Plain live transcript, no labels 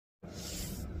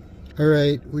All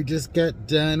right, we just got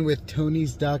done with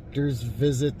Tony's doctor's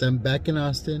visit. I'm back in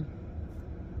Austin,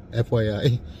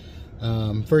 FYI.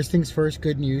 First things first,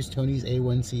 good news. Tony's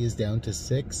A1C is down to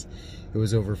 6. It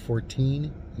was over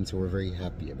 14, and so we're very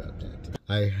happy about that.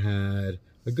 I had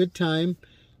a good time.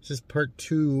 This is part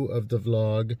 2 of the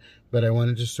vlog, but I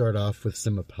wanted to start off with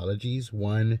some apologies.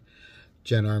 One,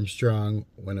 Jen Armstrong,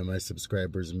 one of my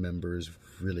subscribers and members,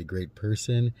 really great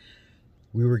person.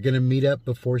 We were going to meet up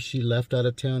before she left out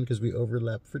of town because we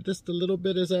overlapped for just a little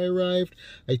bit as I arrived.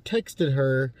 I texted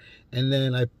her and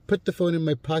then I put the phone in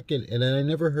my pocket and then I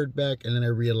never heard back. And then I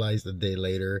realized a day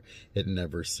later it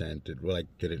never sent. It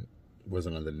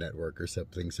wasn't on the network or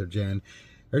something. So Jen,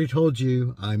 I already told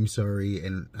you I'm sorry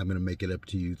and I'm going to make it up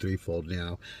to you threefold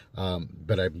now.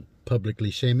 But I'm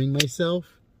publicly shaming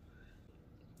myself.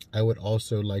 I would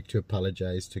also like to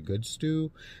apologize to Good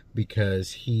Stu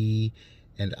because he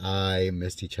and I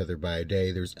missed each other by a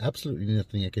day. There's absolutely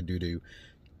nothing I could do to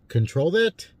control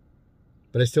that,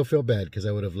 but I still feel bad because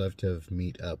I would have loved to have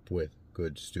meet up with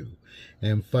Good Stu.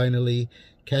 And finally,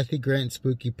 Kathy Grant,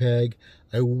 Spooky Peg.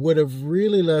 I would have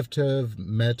really loved to have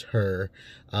met her,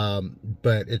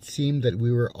 but it seemed that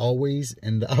we were always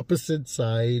in the opposite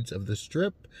sides of the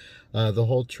strip, the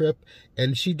whole trip.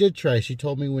 And she did try. She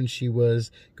told me when she was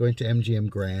going to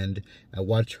MGM Grand,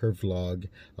 watch her vlog.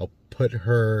 I'll put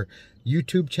her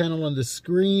YouTube channel on the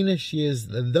screen. She is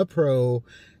the pro.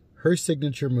 Her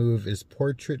signature move is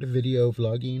portrait video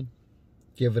vlogging.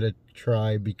 Give it a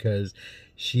try because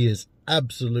she is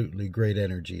absolutely great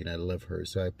energy and I love her.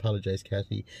 So I apologize,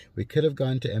 Kathy. We could have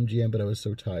gone to MGM, but I was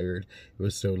so tired. It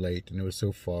was so late and it was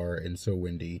so far and so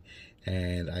windy.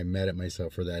 And I'm mad at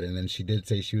myself for that. And then she did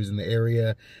say she was in the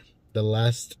area the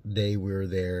last day we were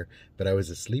there, but I was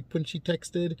asleep when she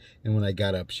texted. And when I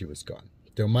got up, she was gone.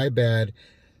 So my bad.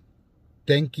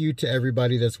 Thank you to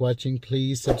everybody that's watching.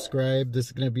 Please subscribe. This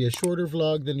is going to be a shorter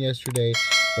vlog than yesterday,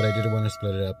 but I didn't want to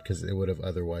split it up because it would have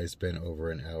otherwise been over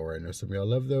an hour. I know some of y'all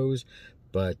love those,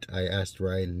 but I asked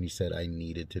Ryan and he said I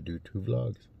needed to do 2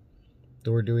 vlogs.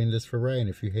 So we're doing this for Ryan.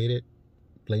 If you hate it,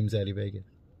 blame Zaddy Vegas.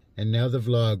 And now the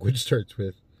vlog, which starts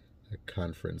with a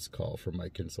conference call for my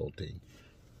consulting.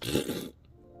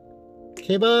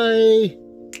 Okay, bye.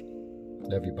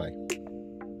 Love you, bye.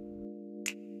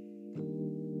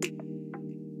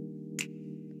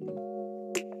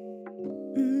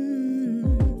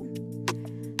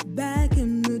 Back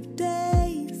in the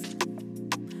days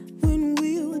when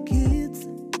we were kids,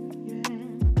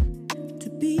 to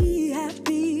be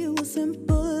happy was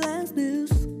simple as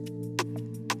this.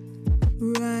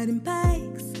 Riding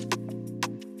bikes,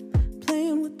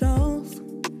 playing with dolls,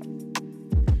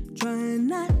 trying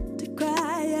not to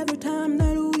cry every time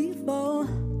that we fall.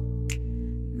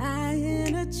 My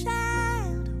inner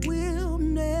child will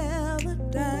never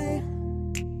die.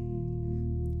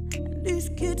 These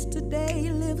kids today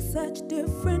live such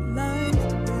different lives.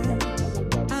 Yeah.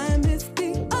 I miss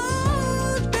the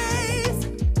old days.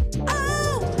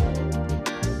 Oh,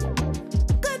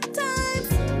 good times,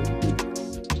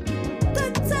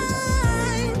 good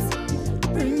times.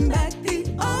 Bring back the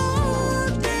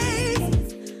old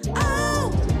days. Oh,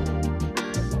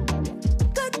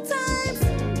 good times,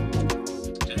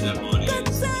 good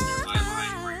times.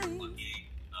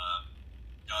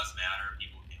 Does matter.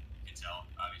 People can tell,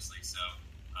 obviously. So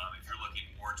if you're looking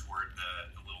more toward the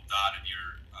little dot of your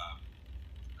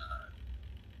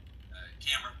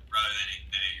camera rather than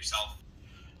it yourself.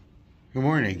 Good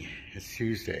morning. It's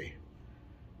Tuesday,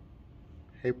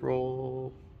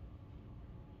 April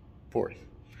 4th.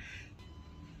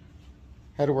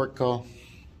 Had a work call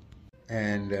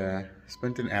and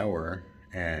spent an hour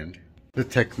and the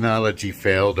technology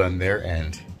failed on their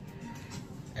end.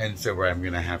 And so I'm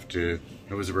going to have to,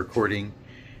 it was a recording,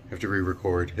 have to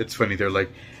re-record. It's funny, they're like,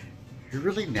 you're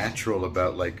really natural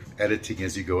about like editing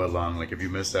as you go along. Like if you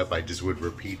mess up, I just would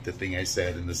repeat the thing I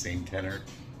said in the same tenor.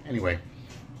 Anyway,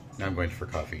 now I'm going for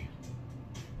coffee.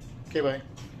 Okay, bye.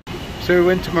 So we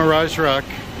went to Mirage Rock.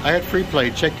 I had free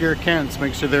play. Check your accounts,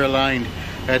 make sure they're aligned.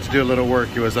 I had to do a little work.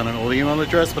 It was on an old email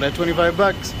address, but I had 25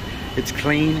 bucks. It's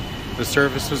clean. The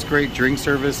service was great. Drink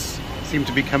service seemed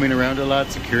to be coming around a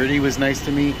lot. Security was nice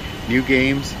to me. New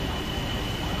games.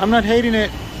 I'm not hating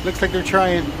it. Looks like they're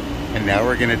trying. And now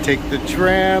we're gonna take the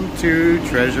tram to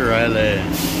Treasure Island.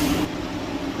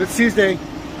 It's Tuesday.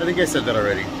 I think I said that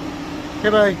already. Okay,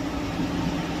 bye.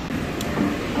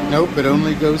 Nope, it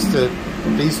only goes to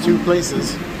these 2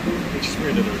 places. Which is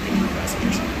weird that there would be 3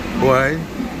 passengers. Why?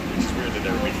 Which is weird that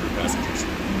there would be 3 passengers.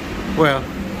 Well,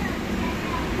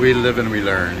 we live and we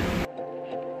learn.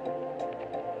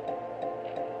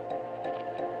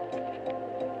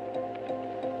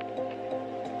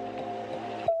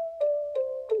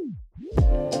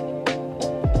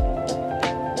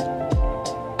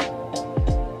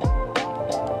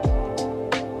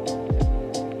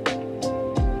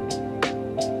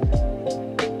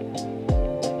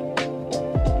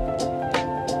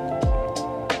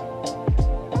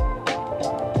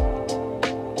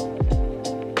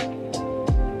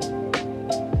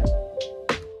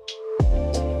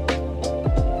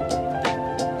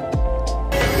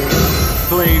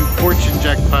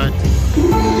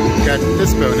 Got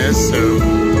this bonus, so we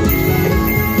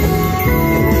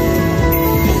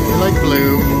like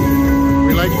blue.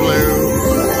 We like blue.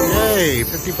 Yay,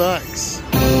 50 bucks.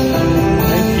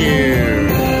 Thank you.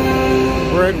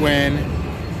 We're at win.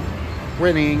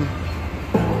 Winning.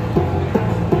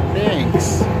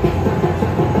 Thanks.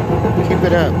 Keep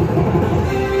it up.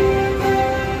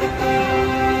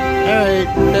 Alright,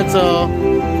 that's all.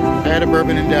 I had a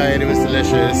bourbon and diet. It was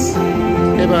delicious.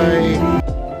 Okay, bye.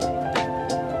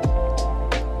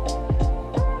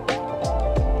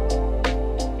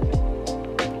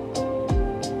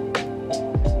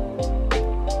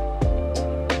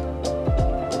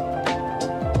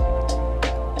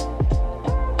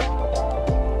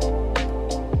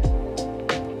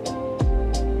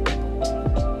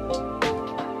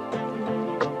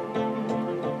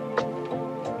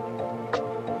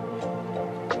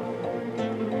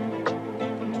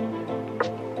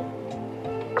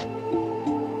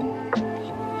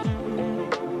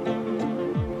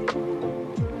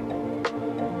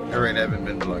 Alright, I haven't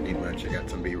been vlogging much. I got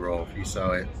some B-roll if you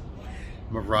saw it.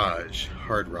 Mirage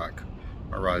Hard Rock.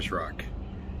 Mirage Rock.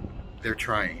 They're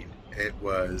trying. It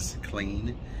was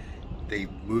clean. They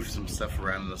moved some stuff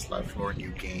around on the slot floor, new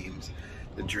games.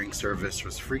 The drink service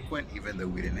was frequent, even though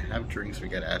we didn't have drinks. We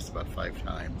got asked about 5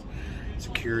 times.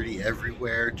 Security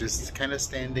everywhere, just kind of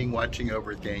standing, watching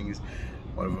over things.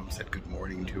 One of them said good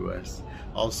morning to us.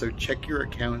 Also, check your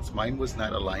accounts. Mine was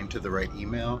not aligned to the right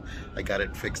email. I got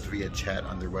it fixed via chat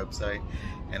on their website.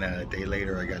 And a day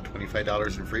later, I got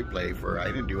 $25 in free play for I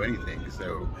didn't do anything.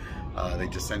 So they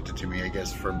just sent it to me, I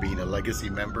guess, for being a legacy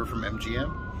member from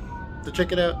MGM. So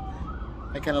check it out.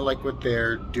 I kind of like what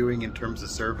they're doing in terms of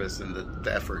service and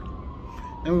the effort.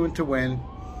 Then we went to Wynn.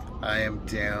 I am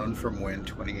down from Wynn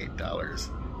 $28.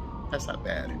 That's not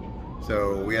bad.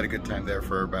 So we had a good time there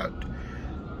for about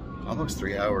almost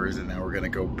 3 hours, and now we're gonna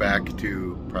go back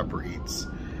to Proper Eats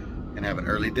and have an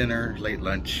early dinner, late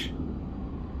lunch.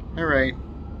 All right,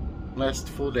 last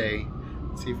full day.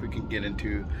 Let's see if we can get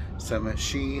into some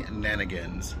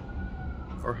shenanigans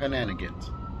or henanigans.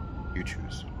 You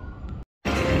choose.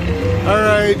 All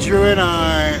right, Drew and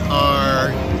I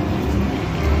are,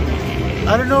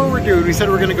 I don't know what we're doing. We said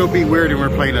we're gonna go be weird and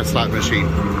we're playing a slot machine.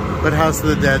 But House of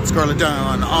the Dead, Scarlet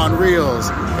Dawn on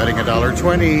Reels, betting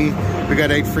 $1.20. We got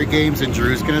 8 free games and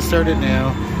Drew's gonna start it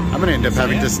now. I'm gonna end up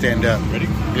having to stand up. Ready?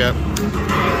 Yep.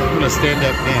 I'm gonna stand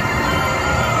up now.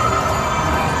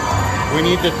 We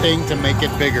need the thing to make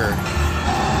it bigger.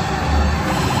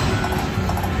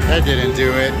 That didn't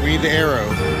do it. We need the arrow.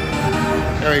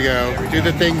 There we go. Do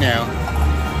the thing now.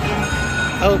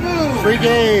 Oh, free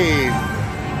game.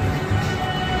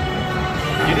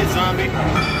 Get it, zombie.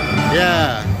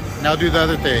 Yeah. Now do the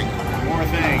other thing. More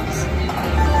things.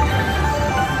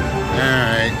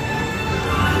 Alright.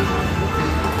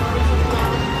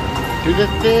 Do the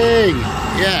thing.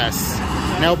 Yes.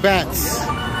 Now bets.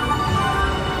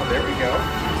 Oh, there we go.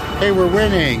 Hey, we're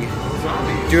winning.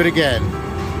 Zombie. Do it again.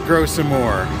 Grow some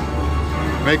more.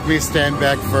 Make me stand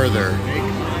back further.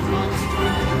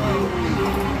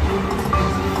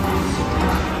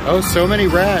 Oh, so many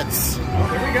rats. Oh,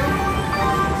 there we go.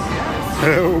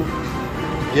 Oh.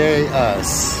 Yay,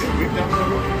 us. We've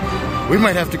done it. We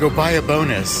might have to go buy a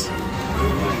bonus.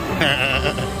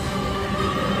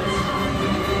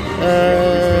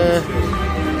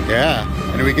 Yeah.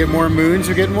 And if we get more moons,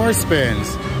 we get more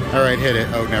spins. All right, hit it.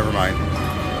 Oh, never mind.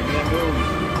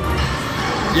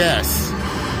 Yes.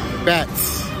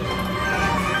 Bets.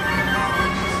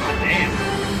 Damn.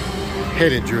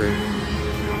 Hit it, Drew.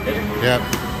 Hit it. Yep.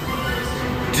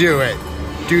 Do it.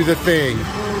 Do the thing.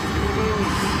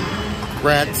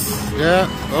 Rats. Yeah.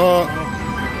 Oh.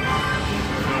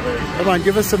 Come on,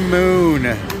 give us a moon.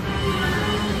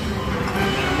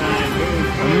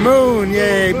 Moon,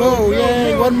 yay. Boo,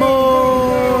 yay. One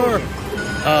more.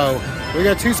 Oh, we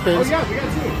got 2 spins. Oh, yeah, we got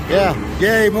 2. Yeah.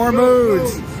 Yay, more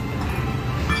moons.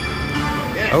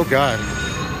 Yes. Oh, God.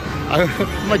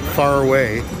 I'm like far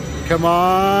away. Come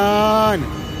on.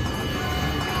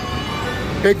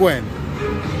 Big win.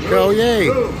 Go, yay.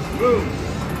 Boom, boom.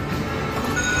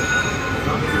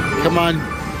 Come on,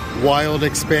 wild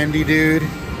expandy dude.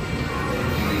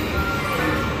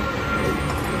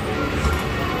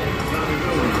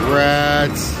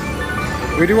 Rats.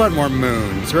 We do want more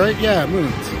moons, right? Yeah,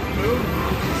 moons.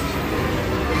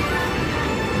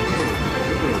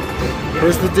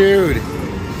 Where's the dude?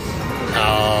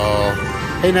 Oh.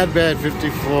 Hey, not bad.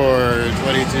 54,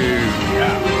 22.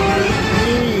 Yeah.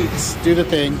 Neat. Do the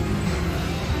thing.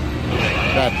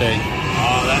 That thing.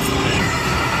 Oh, that's the thing.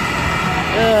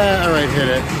 Yeah, alright, hit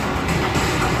it.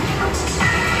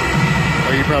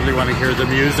 Oh, you probably want to hear the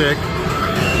music.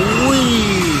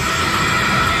 Whee!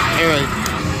 All right,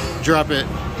 drop it.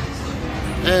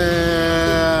 And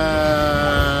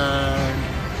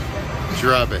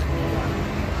drop it.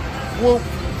 Whoop.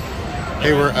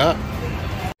 Hey, we're up.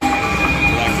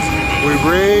 We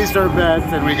raised our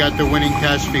bets and we got the winning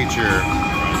cash feature.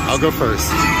 I'll go first.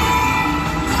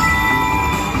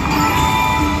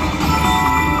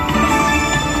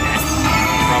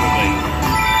 Probably.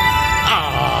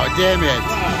 Oh, damn it.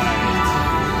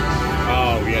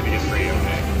 Oh, we had to get 3,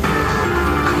 okay.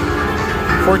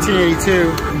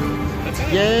 1482. That's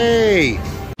it. Yay!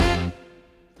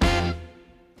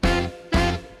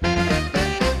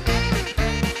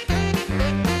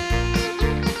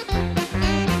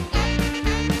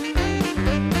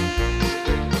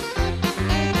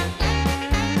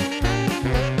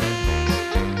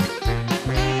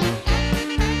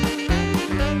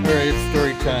 Alright, it's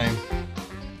story time.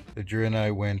 So Drew and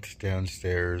I went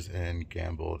downstairs and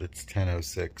gambled. It's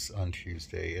 10:06 on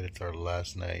Tuesday, and it's our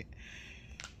last night.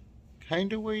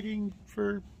 Kind of waiting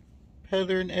for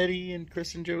Heather and Eddie and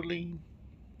Chris and Jolene,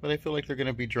 but I feel like they're going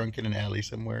to be drunk in an alley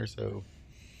somewhere, so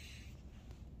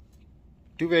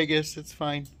do Vegas. It's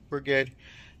fine. We're good.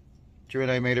 Drew and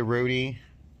I made a roadie,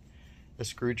 a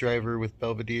screwdriver with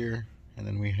Belvedere, and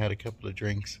then we had a couple of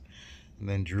drinks, and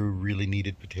then Drew really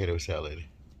needed potato salad.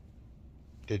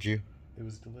 Did you? It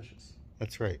was delicious.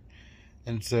 That's right.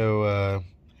 And so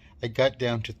I got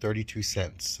down to 32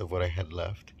 cents of what I had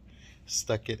left.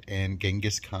 Stuck it in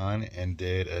Genghis Khan and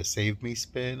did a save me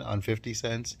spin on 50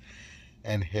 cents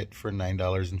and hit for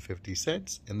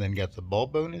 $9.50, and then got the ball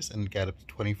bonus and got up to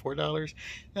 $24.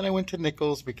 Then I went to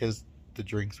nickels because the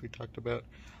drinks we talked about,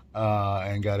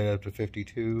 and got it up to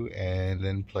 52, and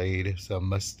then played some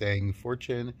Mustang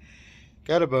Fortune,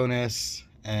 got a bonus,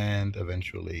 and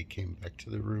eventually came back to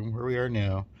the room where we are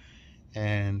now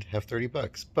and have 30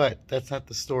 bucks. But that's not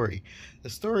the story. The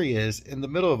story is, in the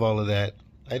middle of all of that,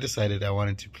 I decided I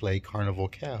wanted to play Carnival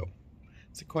Cow.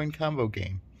 It's a coin combo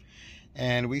game.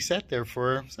 And we sat there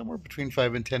for somewhere between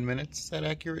 5 and 10 minutes. Is that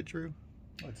accurate, Drew?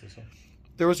 I'd say so.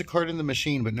 There was a card in the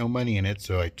machine, but no money in it,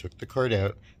 so I took the card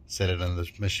out, set it on the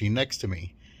machine next to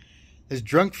me. This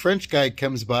drunk French guy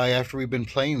comes by after we've been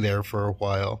playing there for a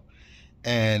while,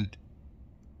 and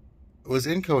was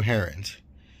incoherent,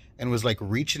 and was like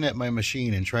reaching at my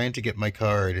machine and trying to get my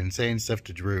card and saying stuff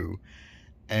to Drew,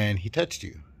 and he touched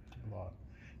you. A lot.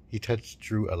 He touched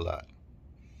Drew a lot.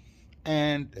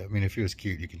 And, I mean, if he was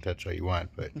cute, you can touch all you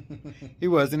want, but he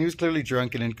was, and he was clearly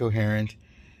drunk and incoherent.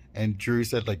 And Drew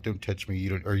said, like, don't touch me, you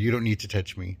don't need to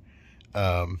touch me.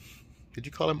 Did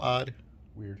you call him odd?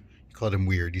 Weird. You called him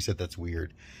weird. You said that's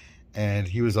weird. And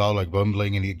he was all like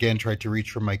bumbling, and he again tried to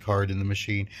reach for my card in the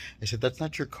machine. I said, that's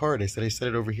not your card. I said, I set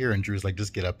it over here. And Drew's like,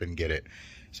 just get up and get it.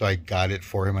 So I got it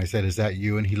for him. I said, is that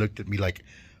you? And he looked at me like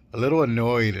a little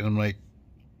annoyed. And I'm like,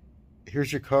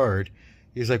 here's your card.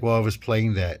 He's like, well, I was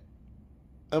playing that.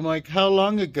 I'm like, how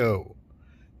long ago?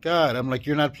 God, I'm like,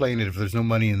 you're not playing it if there's no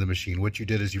money in the machine. What you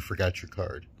did is you forgot your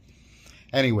card.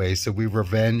 Anyway, so we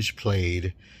revenge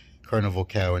played Carnival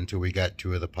Cow until we got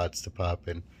 2 of the pots to pop,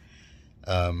 and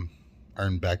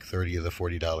earned back 30 of the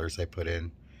 $40 I put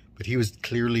in. But he was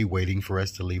clearly waiting for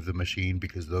us to leave the machine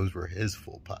because those were his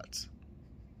full pots.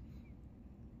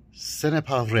 Ce n'est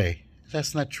pas vrai.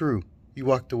 That's not true. You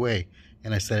walked away.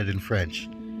 And I said it in French.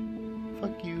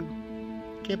 Fuck you.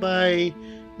 Okay, bye.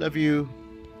 Love you.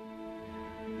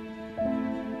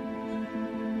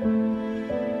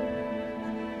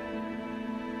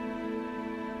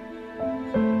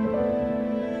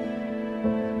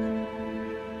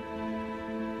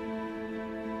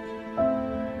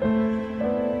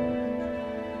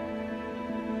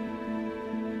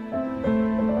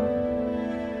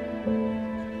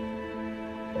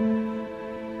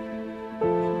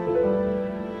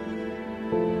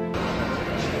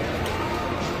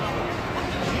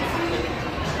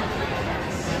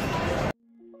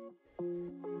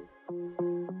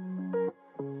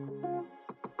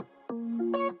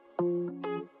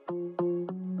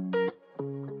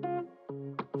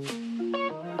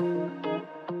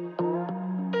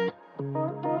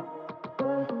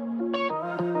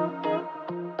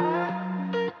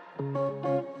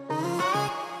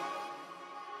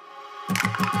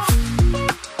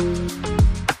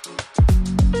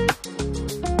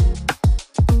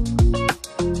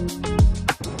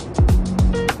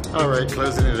 Alright,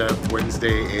 closing it up,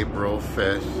 Wednesday, April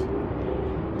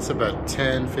 5th. It's about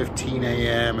 10:15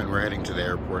 a.m. and we're heading to the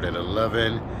airport at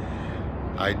 11.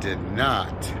 I did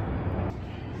not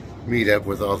meet up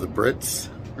with all the Brits.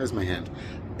 Where's my hand?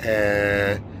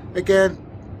 Again,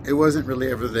 it wasn't really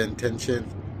ever the intention.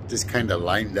 Just kind of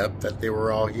lined up that they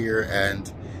were all here,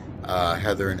 and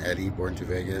Heather and Eddie, Born to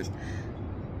Vegas.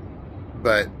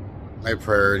 But my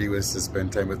priority was to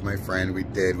spend time with my friend. We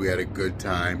did. We had a good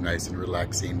time, nice and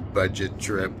relaxing budget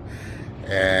trip.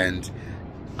 And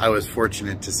I was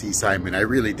fortunate to see Simon. I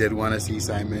really did want to see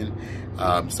Simon,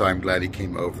 so I'm glad he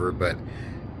came over. But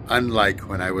unlike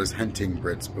when I was hunting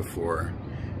Brits before,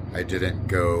 I didn't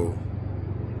go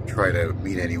try to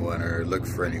meet anyone or look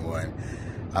for anyone.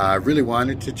 I really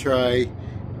wanted to try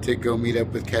to go meet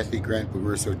up with Kathy Grant, but we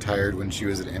were so tired when she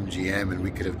was at MGM and we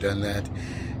could have done that.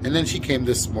 And then she came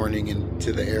this morning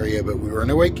into the area, but we weren't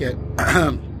awake yet.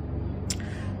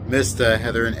 Missed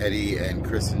Heather and Eddie and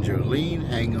Chris and Jolene,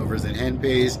 hangovers and hand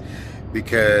pays,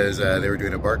 because they were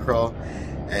doing a bar crawl.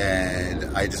 And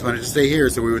I just wanted to stay here,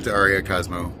 so we went to Aria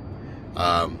Cosmo.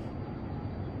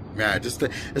 Yeah, just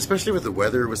especially with the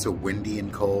weather, it was so windy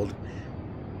and cold.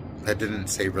 That didn't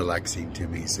say relaxing to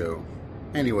me, so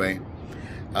anyway.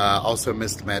 Also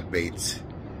missed Matt Bates.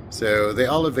 So they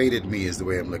all evaded me is the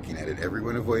way I'm looking at it.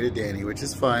 Everyone avoided Danny, which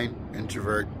is fine.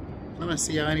 Introvert. I'm gonna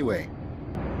see you anyway.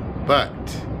 But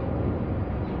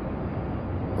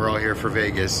we're all here for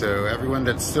Vegas, so everyone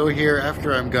that's still here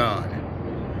after I'm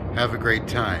gone, have a great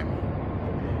time.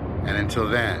 And until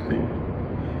then,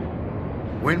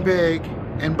 win big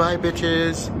and bye,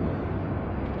 bitches.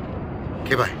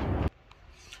 Okay, bye.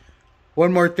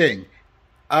 One more thing.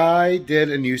 I did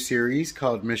a new series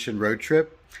called Mission Road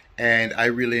Trip, and I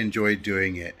really enjoyed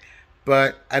doing it.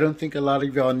 But I don't think a lot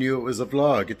of y'all knew it was a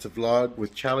vlog. It's a vlog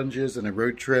with challenges and a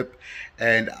road trip,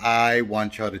 and I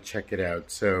want y'all to check it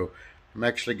out. So I'm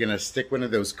actually going to stick one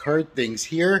of those card things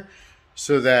here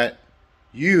so that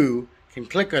you can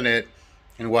click on it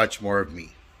and watch more of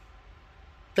me.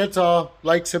 That's all.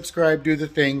 Like, subscribe, do the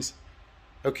things.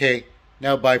 Okay,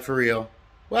 now bye for real.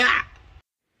 Wah!